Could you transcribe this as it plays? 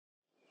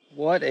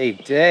What a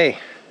day.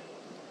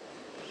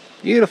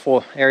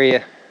 Beautiful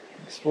area,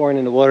 exploring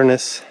in the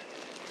wilderness,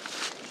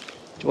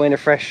 enjoying the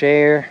fresh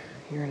air,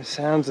 hearing the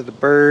sounds of the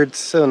birds.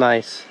 So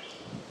nice.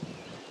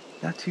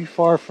 Not too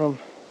far from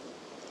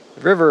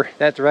the river,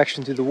 that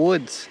direction to the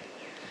woods.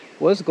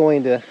 Was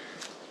going to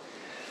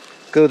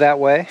go that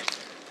way.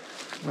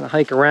 I'm going to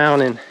hike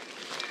around and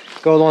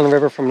go along the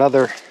river from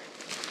another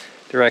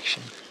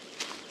direction.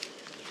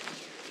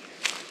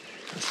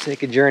 Let's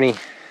take a journey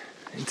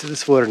into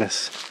this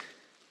wilderness.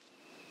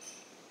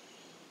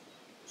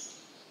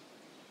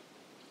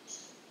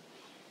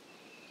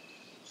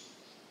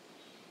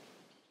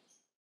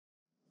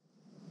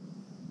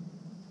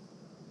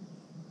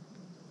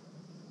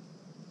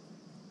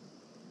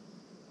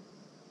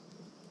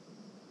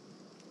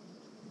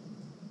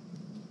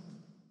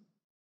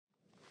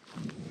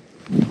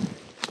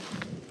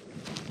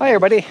 Hi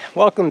everybody,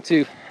 welcome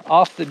to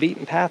Off the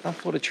Beaten Path. I'm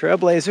for the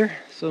Trailblazer.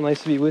 So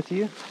nice to be with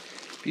you.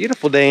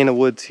 Beautiful day in the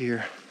woods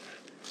here.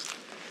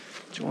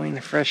 Enjoying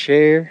the fresh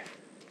air,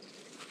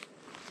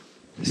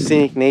 the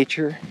scenic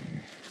nature.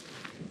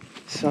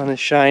 The sun is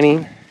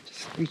shining,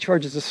 just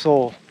recharges the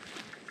soul.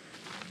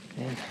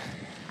 And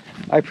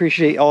I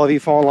appreciate all of you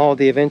following along with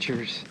the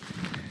adventures.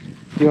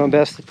 Doing my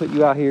best to put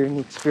you out here in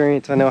the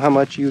experience. I know how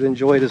much you'd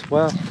enjoy it as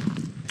well.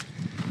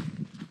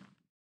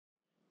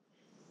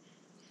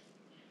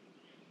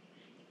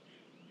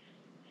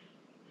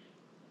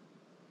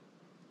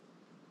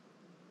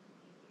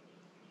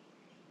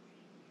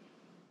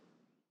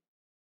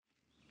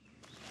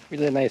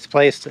 Really nice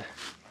place to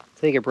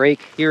take a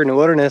break here in the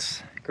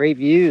wilderness. Great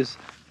views.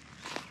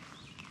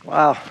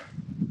 Wow.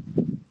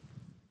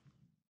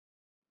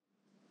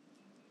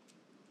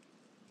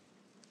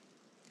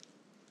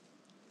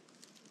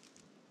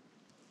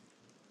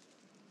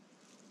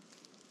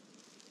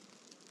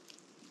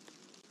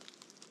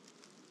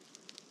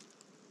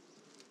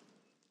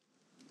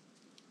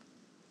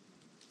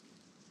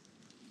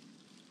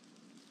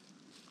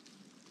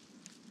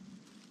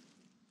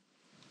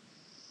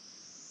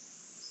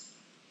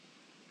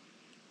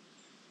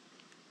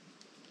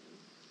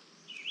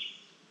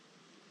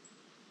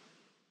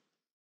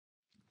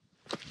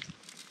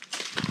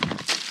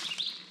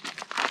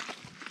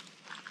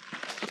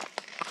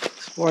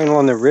 Exploring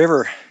along the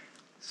river.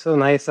 So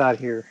nice out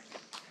here.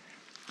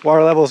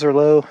 Water levels are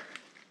low.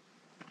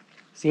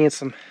 Seeing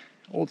some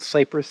old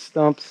cypress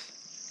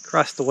stumps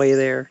across the way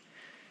there.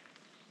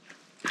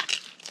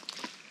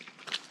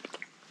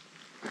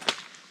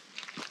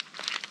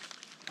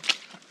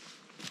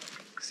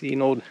 See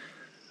an old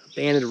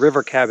abandoned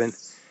river cabin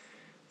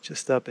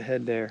just up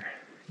ahead there.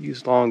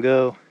 Used long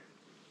ago.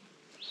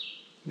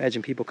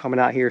 Imagine people coming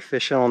out here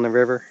fishing on the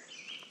river.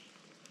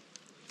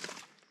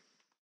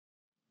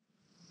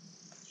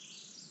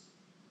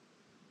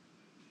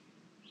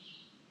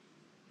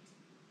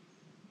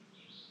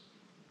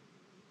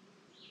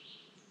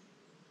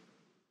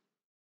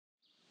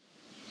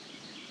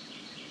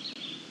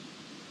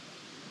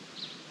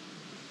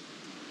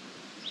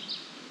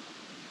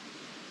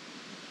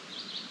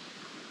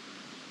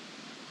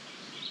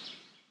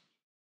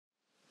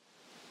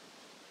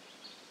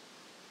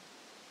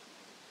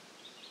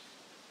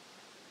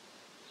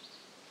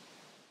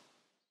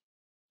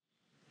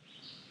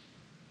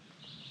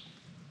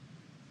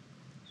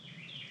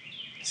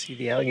 See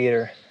the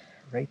alligator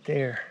right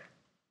there.